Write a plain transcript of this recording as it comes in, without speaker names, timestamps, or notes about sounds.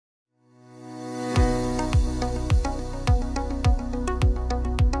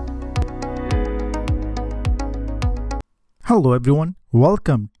Hello everyone,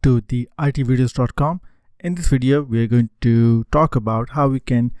 welcome to the itvideos.com. In this video, we are going to talk about how we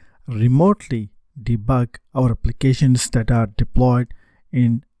can remotely debug our applications that are deployed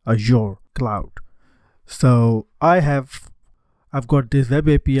in Azure cloud. So I've got this web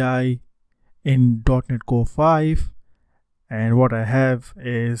API in .NET Core 5, and what I have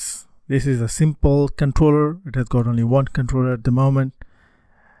is this is a simple controller. It has got only one controller at the moment,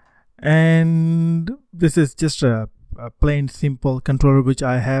 and this is just a plain simple controller which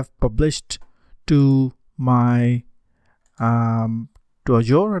I have published to my to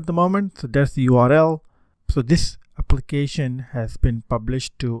Azure at the moment. So that's the URL. So this application has been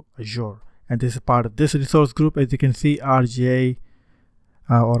published to Azure, and this is part of this resource group. As you can see, RGA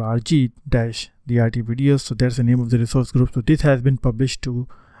or RG dash the IT videos. So that's the name of the resource group. So this has been published to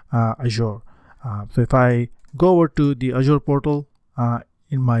Azure. So if I go over to the Azure portal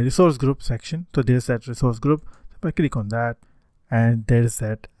in my resource group section, so there's that resource group. If I click on that, and there's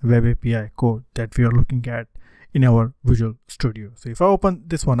that web API code that we are looking at in our Visual Studio. So if I open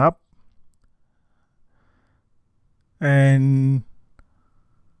this one up, and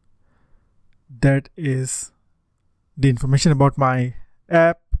that is the information about my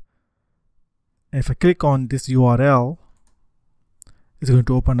app. And if I click on this URL, it's going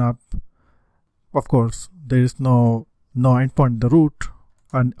to open up. Of course, there is no endpoint in the root,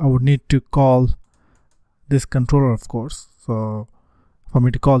 and I would need to call this controller, of course. So for me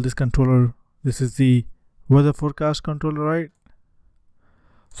to call this controller, this is the weather forecast controller, right?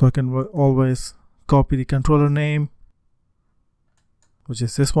 So I can always copy the controller name, which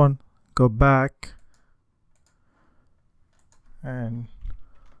is this one, go back and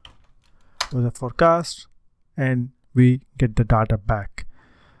weather forecast, and we get the data back.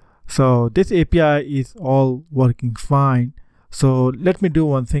 So this API is all working fine. So let me do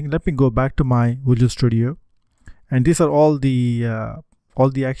one thing. Let me go back to my Visual Studio, and these are all the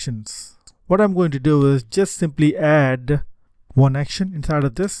actions. What I'm going to do is just simply add one action inside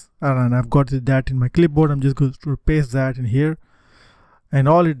of this, and I've got that in my clipboard. I'm just going to paste that in here, and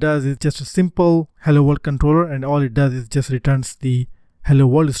all it does is just a simple hello world controller, and all it does is just returns the hello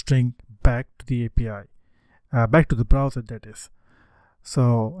world string back to the API, back to the browser, that is.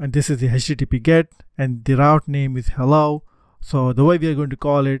 So, and this is the HTTP GET, and the route name is hello. So the way we are going to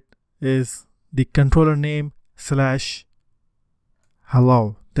call it is the controller name /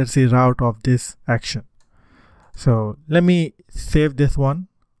 hello. That's the route of this action. So let me save this one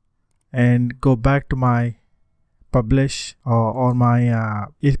and go back to my publish or my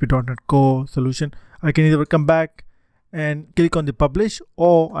ASP.NET Core solution. I can either come back and click on the publish,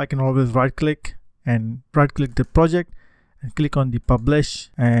 or I can always right click the project and click on the publish,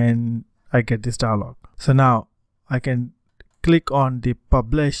 and I get this dialog. So now I can click on the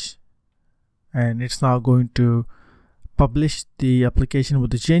publish, and it's now going to publish the application with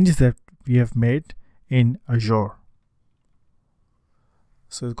the changes that we have made in Azure.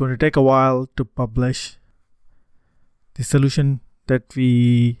 So it's going to take a while to publish the solution that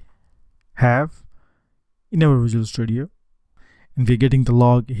we have in our Visual Studio, and we're getting the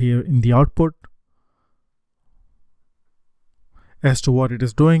log here in the output as to what it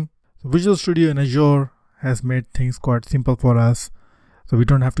is doing. So Visual Studio in Azure has made things quite simple for us, so we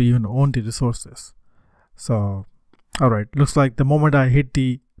don't have to even own the resources. So alright, looks like the moment I hit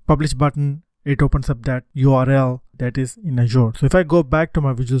the publish button, it opens up that URL that is in Azure. So if I go back to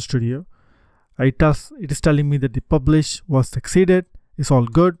my Visual Studio, it is telling me that the publish was succeeded, it's all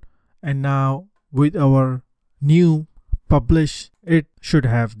good, and now with our new publish, it should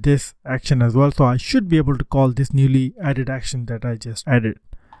have this action as well. So I should be able to call this newly added action that I just added.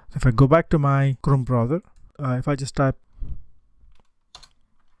 So if I go back to my Chrome browser, if I just type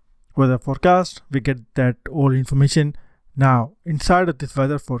weather forecast, we get that all information. Now inside of this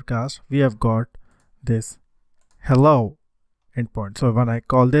weather forecast, we have got this hello endpoint. So when I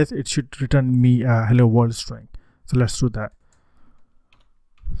call this, it should return me a hello world string. So let's do that.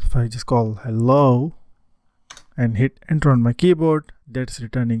 If I just call hello and hit enter on my keyboard, that's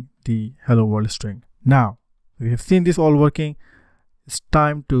returning the hello world string. Now we have seen this all working. It's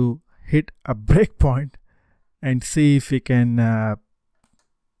time to hit a breakpoint and see if we can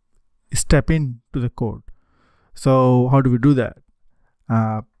step into the code. So how do we do that?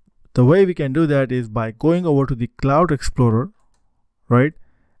 The way we can do that is by going over to the Cloud Explorer, right?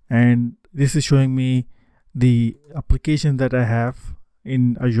 And this is showing me the application that I have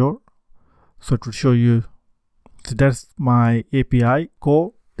in Azure. So it will show you, so that's my API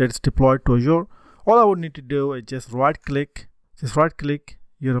core that's deployed to Azure. All I would need to do is just right click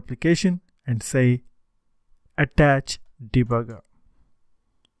your application and say attach debugger.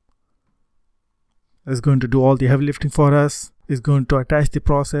 is going to do all the heavy lifting for us. It's going to attach the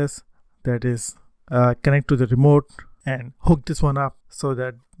process, that is connect to the remote and hook this one up, so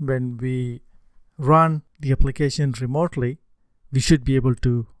that when we run the application remotely, we should be able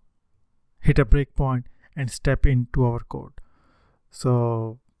to hit a breakpoint and step into our code.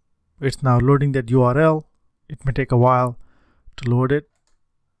 So it's now loading that URL. It may take a while to load it,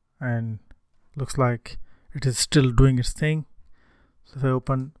 and looks like it is still doing its thing. So if I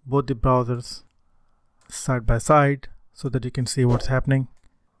open both the browsers side by side so that you can see what's happening,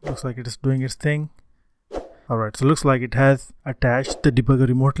 looks like it is doing its thing. Alright, so looks like it has attached the debugger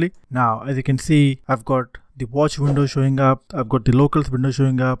remotely. Now, as you can see, I've got the watch window showing up, I've got the locals window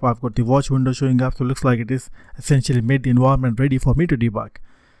showing up, I've got the watch window showing up. So it looks like it is essentially made the environment ready for me to debug.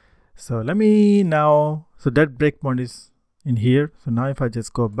 So let me now, so that breakpoint is in here. So now if I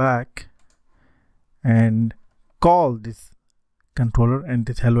just go back and call this controller and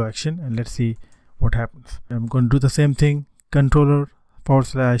this hello action, and let's see what happens. I'm going to do the same thing, controller /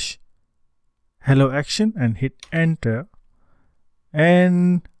 hello action, and hit enter,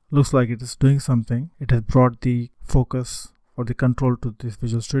 and looks like it is doing something. It has brought the focus or the control to this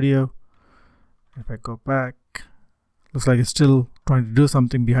Visual Studio. If I go back, looks like it's still trying to do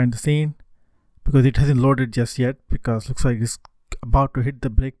something behind the scene because it hasn't loaded just yet, because looks like it's about to hit the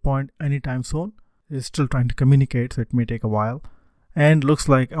breakpoint anytime soon. It's still trying to communicate, so it may take a while. And looks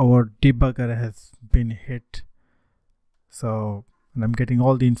like our debugger has been hit. So, and I'm getting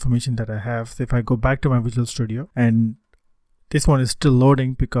all the information that I have. So if I go back to my Visual Studio, and this one is still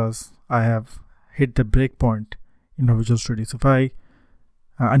loading because I have hit the breakpoint in my Visual Studio. So if I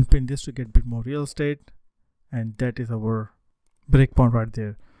unpin this to get a bit more real estate, and that is our breakpoint right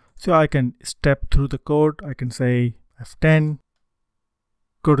there. So I can step through the code. I can say F10,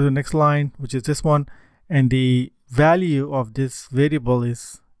 go to the next line, which is this one, and the value of this variable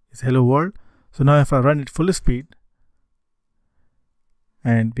is hello world. So now if I run it full speed,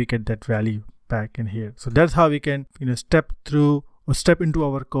 and we get that value back in here. So that's how we can, step through or step into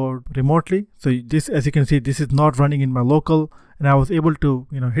our code remotely. So this, as you can see, this is not running in my local, and I was able to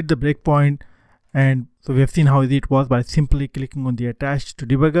hit the breakpoint. And so we have seen how easy it was by simply clicking on the attached to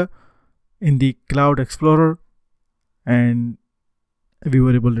debugger in the Cloud Explorer, and we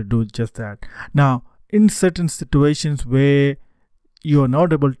were able to do just that. Now, in certain situations where you are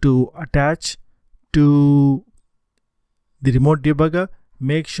not able to attach to the remote debugger,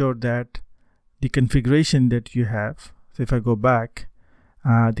 make sure that the configuration that you have, so if I go back,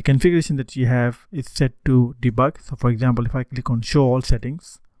 the configuration that you have is set to debug. So for example, if I click on show all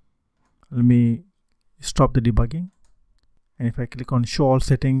settings, let me stop the debugging, and if I click on show all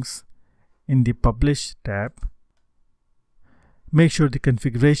settings in the publish tab, make sure the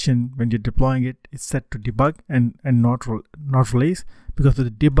configuration when you're deploying it is set to debug and not release, because the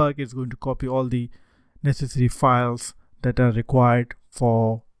debug is going to copy all the necessary files that are required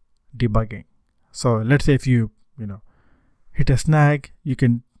for debugging. So let's say if you hit a snag, you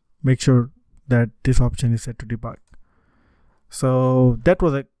can make sure that this option is set to debug. So that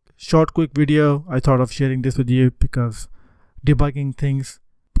was a short quick video. I thought of sharing this with you because debugging things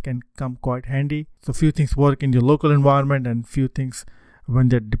can come quite handy. So few things work in your local environment, and few things when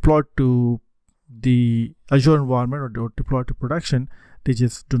they're deployed to the Azure environment or deployed to production, they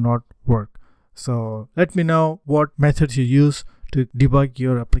just do not work. So let me know what methods you use to debug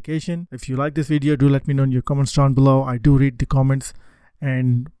your application. If you like this video, do let me know in your comments down below. I do read the comments,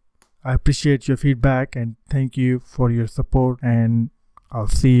 and I appreciate your feedback, and thank you for your support, and I'll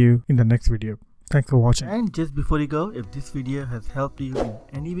see you in the next video. Thanks for watching. And just before you go, if this video has helped you in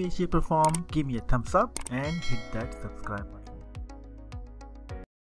any way, shape or form, give me a thumbs up and hit that subscribe button.